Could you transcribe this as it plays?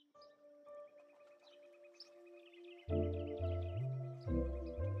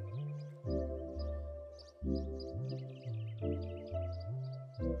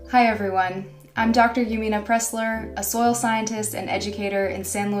Hi everyone, I'm Dr. Yumina Pressler, a soil scientist and educator in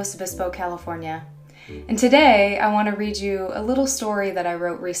San Luis Obispo, California. And today I want to read you a little story that I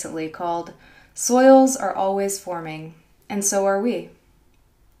wrote recently called Soils Are Always Forming, and So Are We.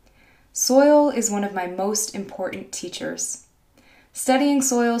 Soil is one of my most important teachers. Studying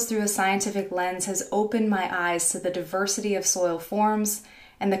soils through a scientific lens has opened my eyes to the diversity of soil forms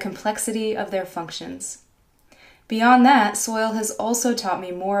and the complexity of their functions. Beyond that, soil has also taught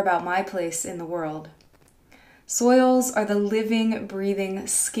me more about my place in the world. Soils are the living, breathing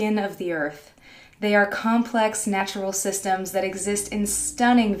skin of the earth. They are complex natural systems that exist in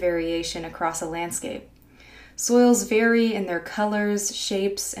stunning variation across a landscape. Soils vary in their colors,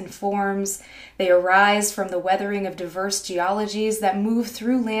 shapes, and forms. They arise from the weathering of diverse geologies that move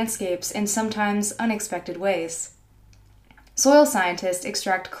through landscapes in sometimes unexpected ways. Soil scientists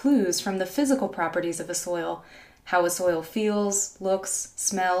extract clues from the physical properties of a soil, how a soil feels, looks,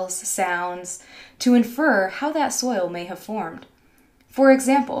 smells, sounds, to infer how that soil may have formed. For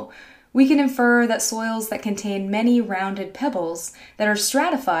example, we can infer that soils that contain many rounded pebbles that are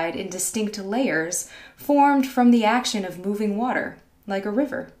stratified in distinct layers formed from the action of moving water, like a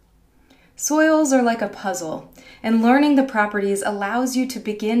river. Soils are like a puzzle, and learning the properties allows you to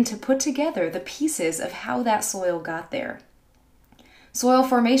begin to put together the pieces of how that soil got there. Soil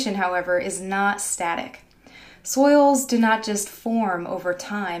formation, however, is not static. Soils do not just form over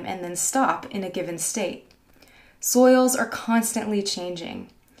time and then stop in a given state. Soils are constantly changing.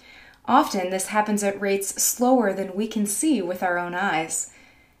 Often this happens at rates slower than we can see with our own eyes.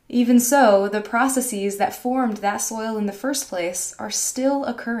 Even so, the processes that formed that soil in the first place are still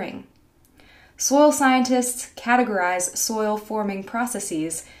occurring. Soil scientists categorize soil forming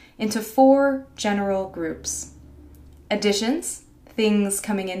processes into 4 general groups: additions, things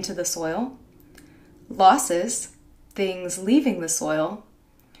coming into the soil; losses, things leaving the soil;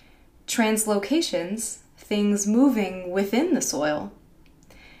 translocations, things moving within the soil;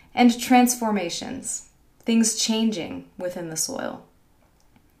 and transformations, things changing within the soil.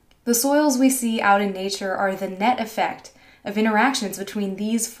 The soils we see out in nature are the net effect of interactions between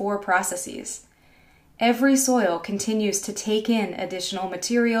these 4 processes. Every soil continues to take in additional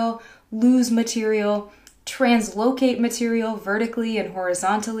material, lose material, translocate material vertically and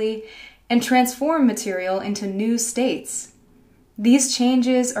horizontally, and transform material into new states. These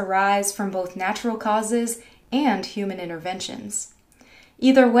changes arise from both natural causes and human interventions.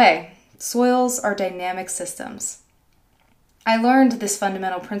 Either way, soils are dynamic systems. I learned this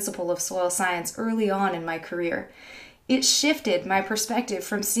fundamental principle of soil science early on in my career. It shifted my perspective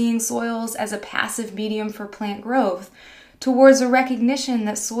from seeing soils as a passive medium for plant growth towards a recognition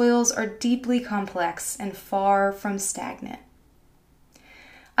that soils are deeply complex and far from stagnant.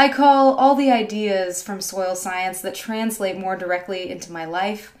 I call all the ideas from soil science that translate more directly into my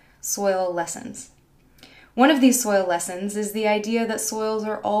life soil lessons. One of these soil lessons is the idea that soils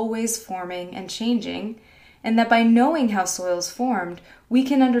are always forming and changing, and that by knowing how soils formed, we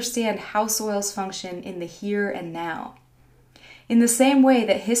can understand how soils function in the here and now. In the same way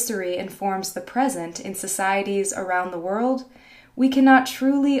that history informs the present in societies around the world, we cannot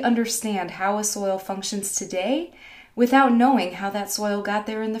truly understand how a soil functions today without knowing how that soil got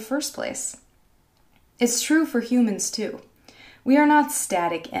there in the first place. It's true for humans too. We are not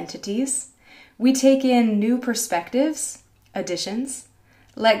static entities. We take in new perspectives, additions,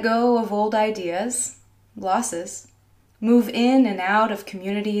 let go of old ideas, losses, move in and out of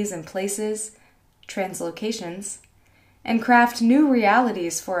communities and places, translocations, and craft new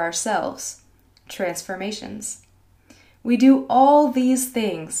realities for ourselves, transformations. We do all these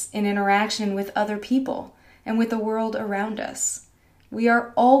things in interaction with other people and with the world around us. We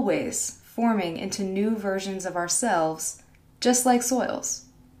are always forming into new versions of ourselves, just like soils.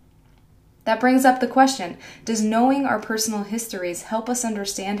 That brings up the question, does knowing our personal histories help us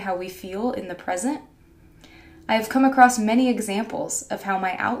understand how we feel in the present? I have come across many examples of how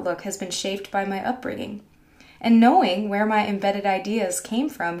my outlook has been shaped by my upbringing, and knowing where my embedded ideas came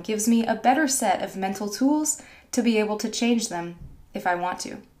from gives me a better set of mental tools to be able to change them if I want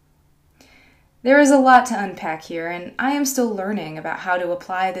to. There is a lot to unpack here, and I am still learning about how to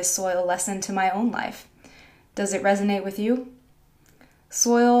apply this soil lesson to my own life. Does it resonate with you?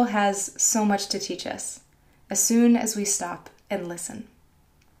 Soil has so much to teach us, as soon as we stop and listen.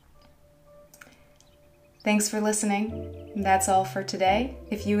 Thanks for listening. That's all for today.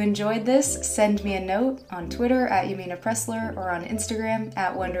 If you enjoyed this, send me a note on Twitter at Yumina Pressler or on Instagram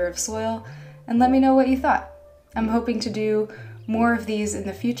at Wonder of Soil, and let me know what you thought. I'm hoping to do more of these in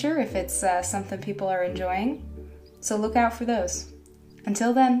the future if it's something people are enjoying, so look out for those.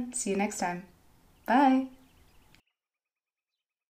 Until then, see you next time. Bye!